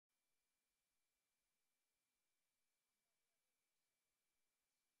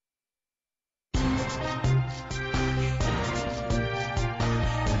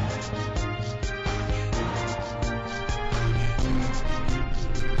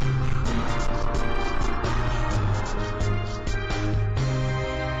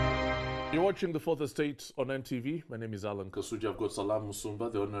watching The Fourth Estate on NTV. My name is Alan Kasuji. I've got Salam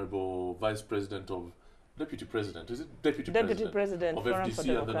Musumba, the Honorable Vice President of Deputy President. Is it Deputy President of Forum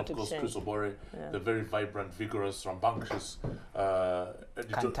FDC, and then of course Chris Obore, the very vibrant, vigorous, rambunctious,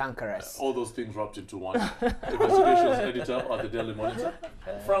 cantankerous. All those things wrapped into one. Investigations editor at the Daily Monitor.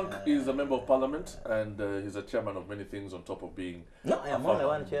 Frank is a member of Parliament, and he's a chairman of many things on top of being. No, I am only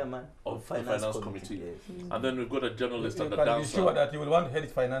one chairman of the Finance Committee. Yes. And then we've got a journalist and a can dancer. Be sure that you will want to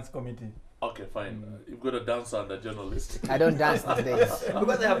head Finance Committee. Okay, fine. You've got a dancer and a journalist. I don't dance these days.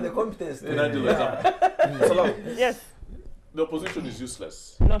 Because I have the competence. Yes. The opposition is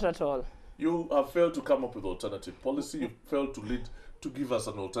useless. Not at all. You have failed to come up with alternative policy. You failed to give us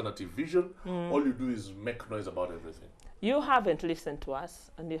an alternative vision. All you do is make noise about everything. You haven't listened to us,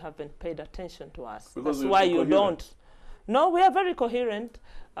 and you haven't paid attention to us. Because that's why you don't. No, we are very coherent.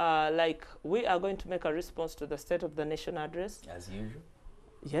 Like, we are going to make a response to the State of the Nation address. As usual.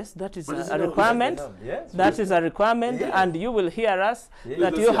 Yes, that is a requirement. Yes. That is a requirement, and you will hear us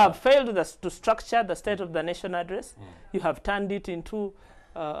that you have failed to structure the State of the Nation address. You have turned it into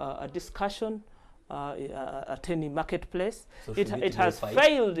a discussion at any marketplace. So it has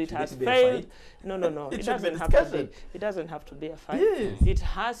failed. It has failed. No. It doesn't have to be. It doesn't have to be a fight. Yes. It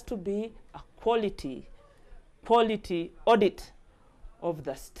has to be a quality audit of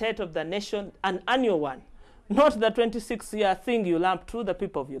the State of the Nation, an annual one. Not the 26-year thing you lump to the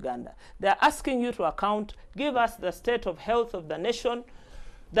people of Uganda. They're asking you to account, give us the state of health of the nation,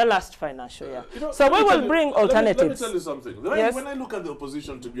 the last financial year. So we will bring alternatives. Let me tell you something. When I look at the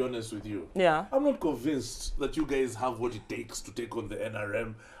opposition, to be honest with you, I'm not convinced that you guys have what it takes to take on the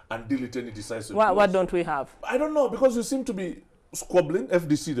NRM and deal it any decisive. What don't we have? I don't know, because you seem to be squabbling.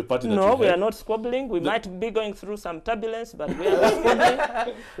 FDC, the party that No, we are not squabbling. We might be going through some turbulence, but we are not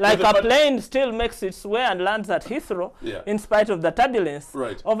squabbling. Like a plane still makes its way and lands at Heathrow in spite of the turbulence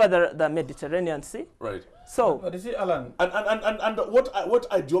over the Mediterranean Sea. Right. So, but you see, Alan, and what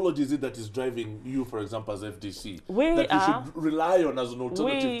ideology is it that is driving you, for example, as FDC, that you should rely on as an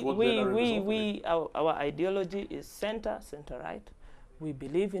alternative to what the NRM is offering? Our ideology is center-right. We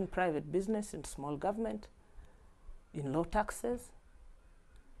believe in private business, in small government, in low taxes,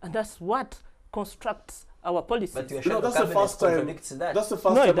 and that's what constructs our policies. But your shadow cabinet contradicts that. That's the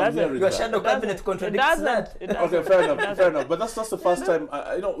first time I'm hearing your shadow cabinet contradicts that. Okay, fair enough. But that's the first time.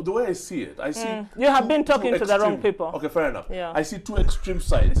 The way I see it, I see. You have been talking to the wrong people. Okay, fair enough. I see two extreme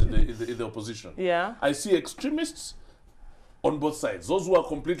sides in the opposition. Yeah. I see extremists on both sides. Those who are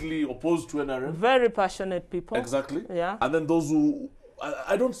completely opposed to NRM. Very passionate people. Exactly. Yeah. And then those who,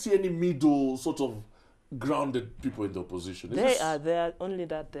 I don't see any middle sort of grounded people in the opposition. They are there, only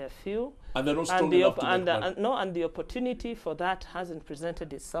that they're few. And they're not strong enough to and the opportunity for that hasn't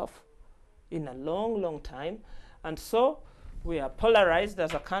presented itself in a long time. And so we are polarized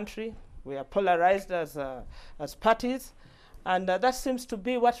as a country. We are polarized as parties. And that seems to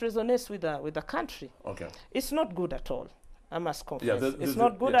be what resonates with the country. Okay. It's not good at all, I must confess. It's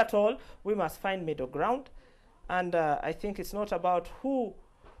not good at all. We must find middle ground. And I think it's not about who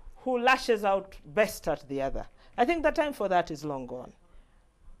lashes out best at the other. I think the time for that is long gone.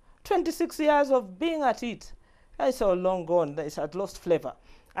 26 years of being at it, it's all long gone. It had lost flavor.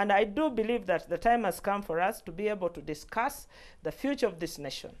 And I do believe that the time has come for us to be able to discuss the future of this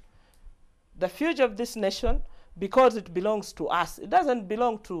nation. The future of this nation, because it belongs to us. It doesn't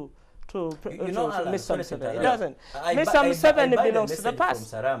belong to Mr. Museveni. It doesn't. Mr. Museveni belongs to the past.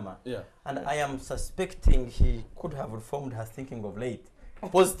 From Sarama, and I am suspecting he could have reformed her thinking of late.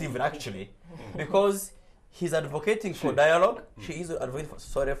 Positive, actually, because he's advocating for dialogue. She is advocating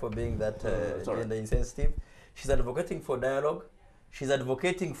sorry for being that gender insensitive. She's advocating for dialogue. She's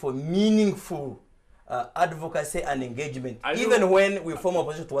advocating for meaningful advocacy and engagement, even when we form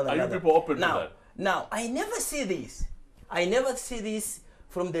opposition to one another. Are you people open to that? Now, I never see this. I never see this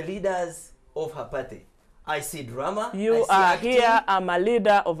from the leaders of her party. I see drama. You are here. I'm a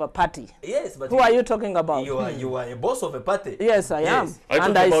leader of a party. Yes, but who are you talking about? You are a boss of a party. Yes, I am,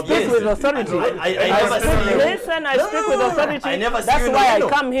 and I speak with authority. I speak with authority. I never see That's why I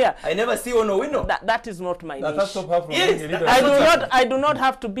come here. I never see no winner. That is not my niche. That's I do not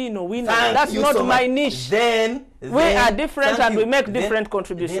have to be no winner. That's not my niche. Then we are different and we make different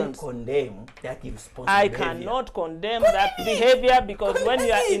contributions. Condemn that irresponsible I cannot condemn that behavior, because when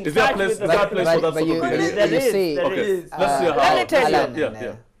you are in touch with the place there is. Let me tell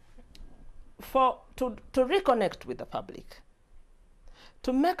you. To reconnect with the public,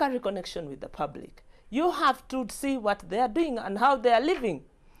 to make a reconnection with the public, you have to see what they are doing and how they are living.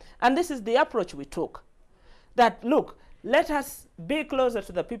 And this is the approach we took. That, look, let us be closer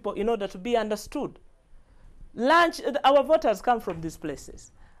to the people in order to be understood. Our voters come from these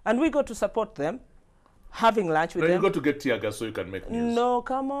places. And we go to support them, having lunch with them. You got to get tear gas so you can make news. No,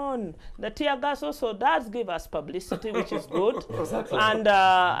 come on. The tear gas also does give us publicity, which is good. Exactly. And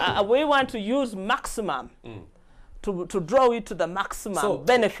we want to use maximum to draw it to the maximum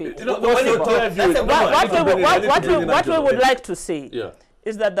benefit. What we would like to see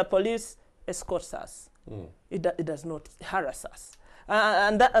is that the police escorts us. It does not harass us.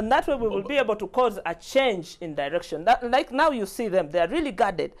 And that way we will be able to cause a change in direction. Like now you see them, they are really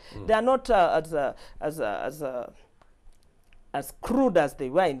guarded. They are not as crude as they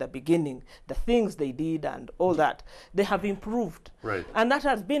were in the beginning. The things they did and all that, they have improved. Right. And that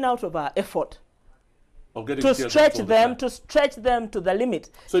has been out of our effort to stretch them to the limit.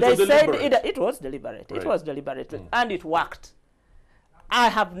 So they said it was deliberate. Right. It was deliberate, and it worked. I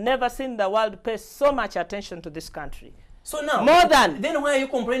have never seen the world pay so much attention to this country. So now, then why are you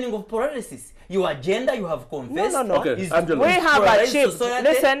complaining of paralysis? Your agenda, you have confessed. No. Okay, we have achieved.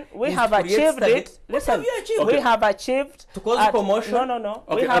 Listen, we have achieved it. Listen, we have achieved to cause commotion. No.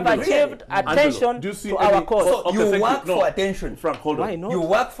 Okay, we have achieved attention to our cause. So you work for attention. Frank, hold on. Why not? You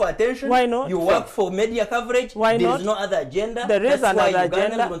work for attention. Why not? You work for media coverage. Why not? There is no other agenda. There is another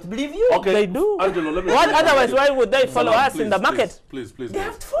agenda. Don't believe you. Okay, they do. Angelo, let me. What otherwise? Why would they follow us in the market? Please. They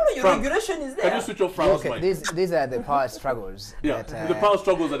have to follow your regulation. Is there? Can you switch off Frank's mic? These are the power struggles. Yeah, the power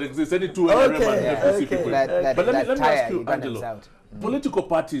struggles that exist. Any two NRM people. But let me ask you, Angelo. Political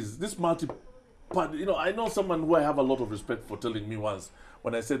parties, this multi-party, I know someone who I have a lot of respect for telling me once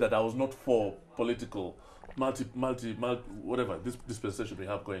when I said that I was not for political whatever, this dispensation we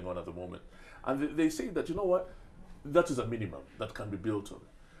have going on at the moment. And they say that, you know what, that is a minimum that can be built on.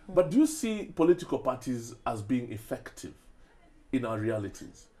 But do you see political parties as being effective in our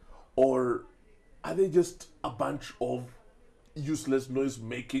realities? Or are they just a bunch of useless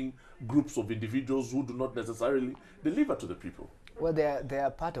noise-making groups of individuals who do not necessarily deliver to the people? Well, they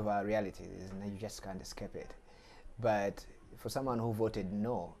are part of our reality, and you just can't escape it. But for someone who voted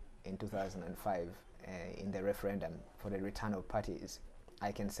no in 2005 in the referendum for the return of parties,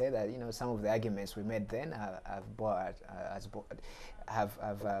 I can say that some of the arguments we made then have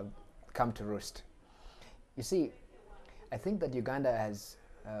come to roost. You see, I think that Uganda has,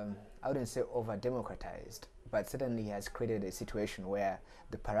 I wouldn't say over-democratized, but certainly has created a situation where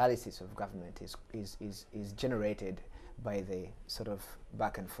the paralysis of government is generated by the sort of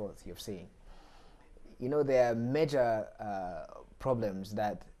back and forth you're seeing. There are major problems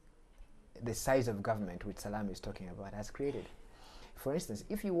that the size of government, which Salam is talking about, has created. For instance,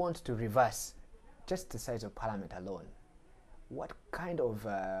 if you want to reverse just the size of parliament alone, what kind of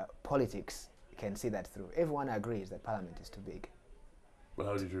politics can see that through? Everyone agrees that parliament is too big. But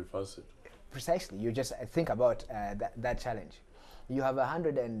how did you reverse it? Precisely. You just think about that challenge. You have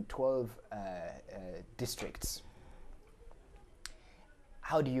 112 districts.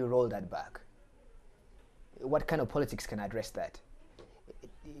 How do you roll that back? What kind of politics can address that?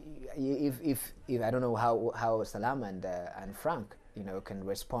 If I don't know how Salam and Frank can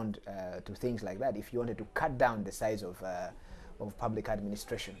respond to things like that. If you wanted to cut down the size of public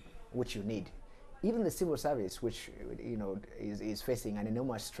administration, which you need, even the civil service, which is facing an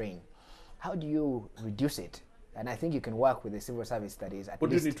enormous strain, how do you reduce it? And I think you can work with the civil service that is at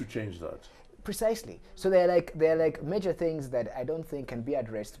But least... you need to change that. Precisely. So they're like major things that I don't think can be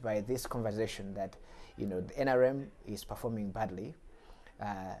addressed by this conversation that, the NRM is performing badly,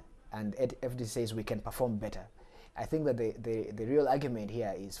 and FD says we can perform better. I think that the real argument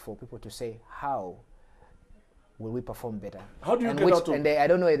here is for people to say, how will we perform better? How do you get out of... And I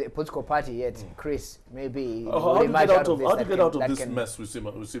don't know the political party yet, Chris, maybe... How do you get out of this mess we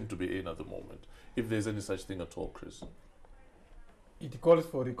seem to be in at the moment, if there's any such thing at all, Chris? It calls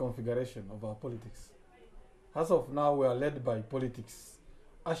for reconfiguration of our politics. As of now, we are led by politics,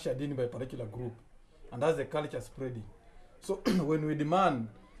 ushered in by a particular group, and that's the culture spreading. So when we demand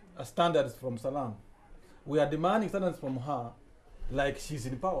standards from Salam, we are demanding standards from her like she's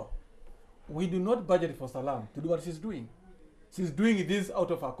in power. We do not budget for Salam to do what she's doing. She's doing this out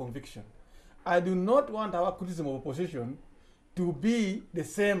of her conviction. I do not want our criticism of opposition to be the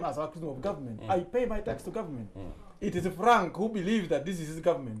same as our criticism of government. I pay my tax to government. It is Frank who believes that this is his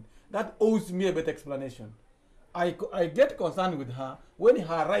government that owes me a better explanation. I get concerned with her when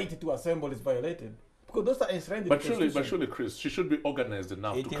her right to assemble is violated. Because those are enshrined in the Constitution. But surely, Chris, she should be organized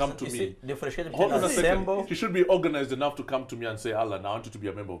enough to come to me. Hold on a second. She should be organized enough to come to me and say, Alan, I want you to be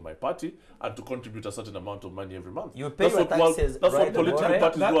a member of my party and to contribute a certain amount of money every month. You pay your taxes. That's what political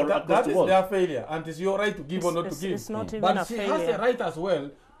parties do across that the is world. their failure, and it's your right to give or not to give. It's not even but a she failure. has a right as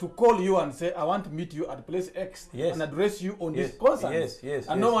well to call you and say, I want to meet you at place X and address you on this concern.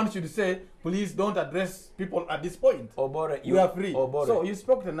 And no one should say, please don't address people at this point. You are free. So you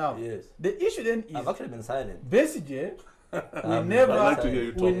spoke to now. The issue then is, I've actually been silent. Besigye,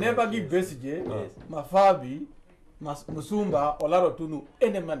 we never give Besigye, Mafabi, Musumba, Olaro Tunu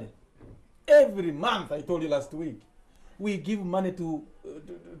any money. Every month, I told you last week, we give money to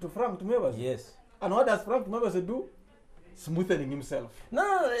Frank Tumebas. Yes. And what does Frank Tumebas do? Smoothing himself.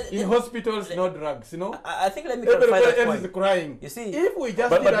 No, in hospitals, no drugs, you know. I think let me clarify that point. Point. Is crying. You see, if we just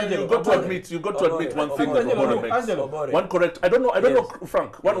but you got to admit one thing. One correct. I don't know,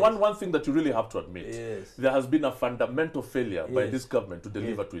 Frank. One thing that you really have to admit. There has been a fundamental failure by this government to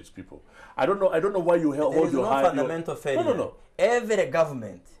deliver to its people. I don't know why you hold your high. Fundamental failure. No. Every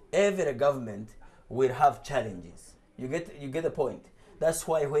government will have challenges. You get the point. That's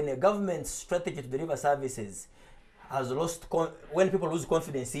why when a government's strategy to deliver services has lost, when people lose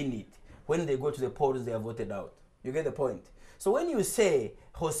confidence in it, when they go to the polls, they are voted out. You get the point? So when you say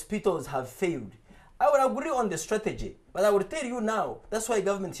hospitals have failed, I would agree on the strategy, but I will tell you now, that's why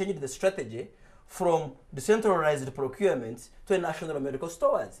government changed the strategy from decentralized procurement to a national medical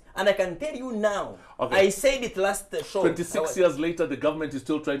stores. And I can tell you now, I said it last show. 26 years later, the government is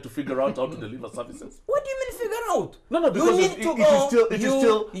still trying to figure out how to deliver services. What do you mean figure out? No, because it is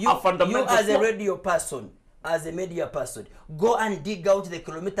still a fundamental You as a radio person, as a media person, go and dig out the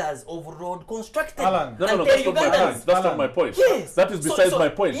kilometers of road constructed. Alan, that's not my point. Yes. That is besides my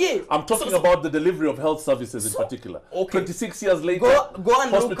point. Yes. I'm talking about the delivery of health services in particular. 26 years later, go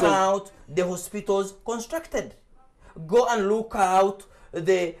and look out the hospitals constructed. Go and look out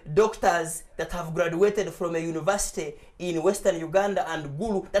the doctors that have graduated from a university in Western Uganda and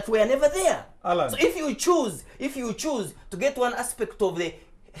Gulu that were never there. Alan. So if you choose to get one aspect of the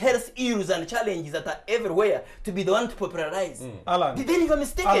health issues and challenges that are everywhere to be the one to popularize, Alan, then you are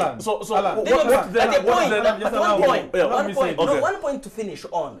mistaken. Alan, so Alan, one point to finish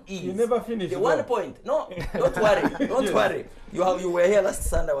on is you never finished. The 1 point. No, don't worry, don't worry. You were here last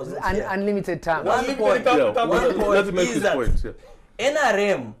Sunday. I was not here. Unlimited time. One point is that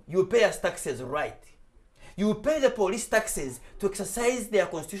NRM, you pay us taxes, right? You pay the police taxes to exercise their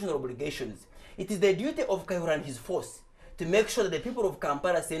constitutional obligations. It is the duty of Kayihura and his force to make sure that the people of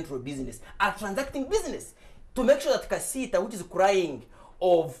Kampala Central Business are transacting business. To make sure that Kasita, which is crying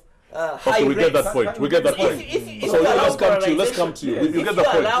of high rates. We get that point. We get that point. So let's come to you. You get the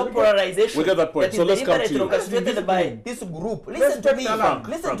point. Allow polarization, we get that point. So let's come to you. Orchestrated by this group. Listen to me.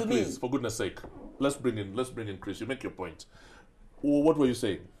 Listen to me. Please, for goodness sake, let's bring in Chris. You make your point. What were you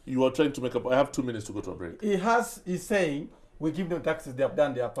saying? You are trying to make up. I have 2 minutes to go to a break. He's saying we give them taxes. They have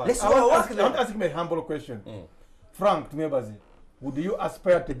done their part. I want to ask him a humble question. Frank Tumebazi, would you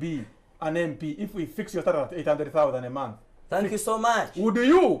aspire to be an MP if we fix your salary at 800,000 a month? Thank you so much. Would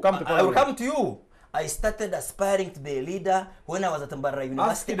you come to Parliament? I will come to you. I started aspiring to be a leader when I was at Mbara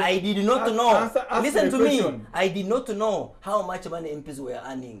University. I did not know. Listen to me. I did not know how much money MPs were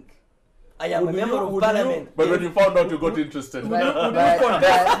earning. I am a member of Parliament. But when you found out, you got interested. But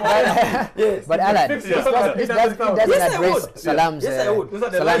Alan, this doesn't address Salam's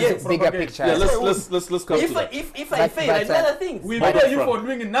bigger picture. Yeah, let's come to that. If I fail, I do other things. We pay you for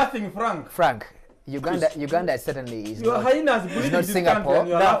doing nothing, Frank. Uganda certainly is your highness is not Singapore.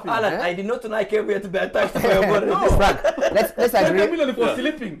 Now, Alan, I did not know I came here to be attacked by your body. No, Frank, let's agree. For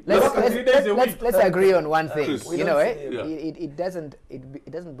sleeping. Let's agree on one thing. You know, it doesn't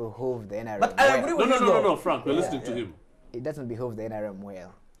behove the NRM. But I agree with you. No, Frank, we're listening to him. It doesn't behove the NRM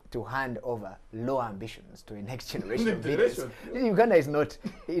well to hand over low ambitions to a next generation of leaders. Uganda is not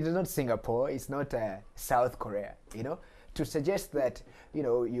Singapore. It's not South Korea. You know. To suggest that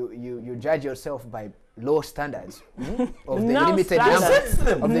you judge yourself by low standards of the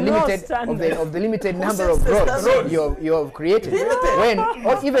limited number of roads you have created.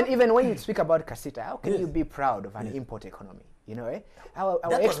 Even when you speak about Kasita, how can you be proud of an import economy? Our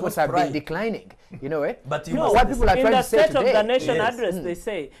exports have been declining. But what people are trying to say today. In the State of the Nation address, they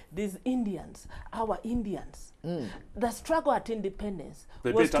say these Indians, our Indians. The struggle at independence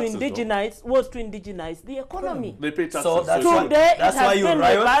was to indigenize the economy. They pay taxes. So that's why you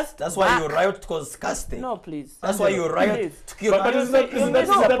riot. That's why you riot to cause casting. No, please. That's why you riot to kill. But isn't that to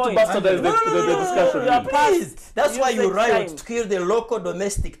bastardize the discussion? Please. That's why you riot to kill the local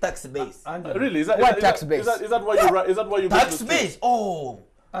domestic tax base. Really? What tax base? Is that why you tax base? Oh.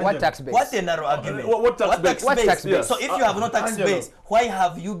 What tax base? What a narrow argument. What tax base? So if you have no tax base, why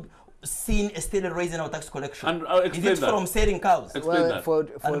have you seen a steady rise in our tax collection? And is it from selling cows? Explain that. For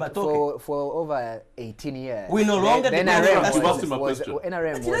over 18 years. We no longer the NRM was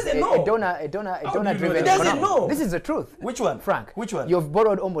a donor-driven It doesn't know. This is the truth. Which one? Frank. Which one? You've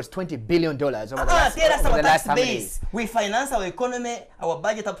borrowed almost $20 billion over the last, tell us over our the last tax how many base. We finance our economy, our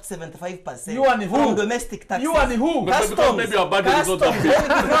budget up to 75%. You and who? From domestic taxes. You and who? Customs. Maybe our budget is not that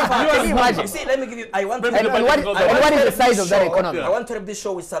big. You see, let me give you, I want to... And what is the size of that economy? I want to wrap this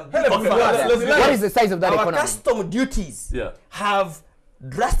show with some big What is the size of that economy? Our custom duties have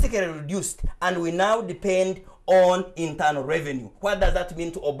drastically reduced, and we now depend on internal revenue. What does that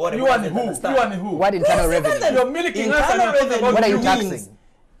mean to Obore? You and who? You and who? What internal revenue? You're milking internal revenue. What are you taxing?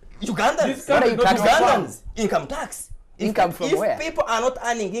 Ugandans. What are you taxing? Ugandans. Income tax. Income from where? If people are not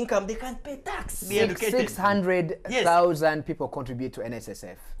earning income, they can't pay tax. Be educated. 600,000 people contribute to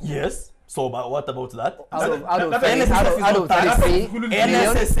NSSF. Yes. So what about that? Out of 33 million?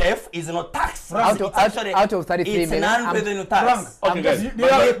 NSSF is not tax. Out of 33 million. It's non-revenue tax. Okay, guys.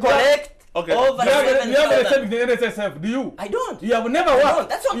 We collect over you have a check with the NSSF, do you? I don't. You have never worked.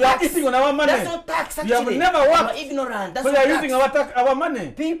 That's not you tax. are eating on our money. That's not tax, actually. You have never worked. You're ignorant. That's so not you are using our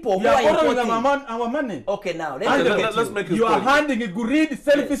money. People who you are borrowing importing our money. Okay, now let's make it you are handing greed,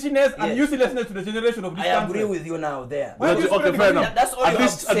 selfishness, and uselessness to the generation of this country. I agree with you now there. Okay, fair enough. That's all at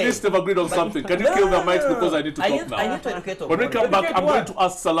least they've agreed on something. Can you kill the mics because I need to talk now? I need to educate. When we come back, I'm going to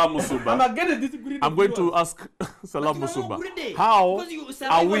ask Salam Musumba. I'm going to ask Salam Musumba. How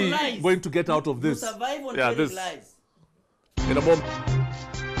are we going to get out of this? Survive on lies. In a moment.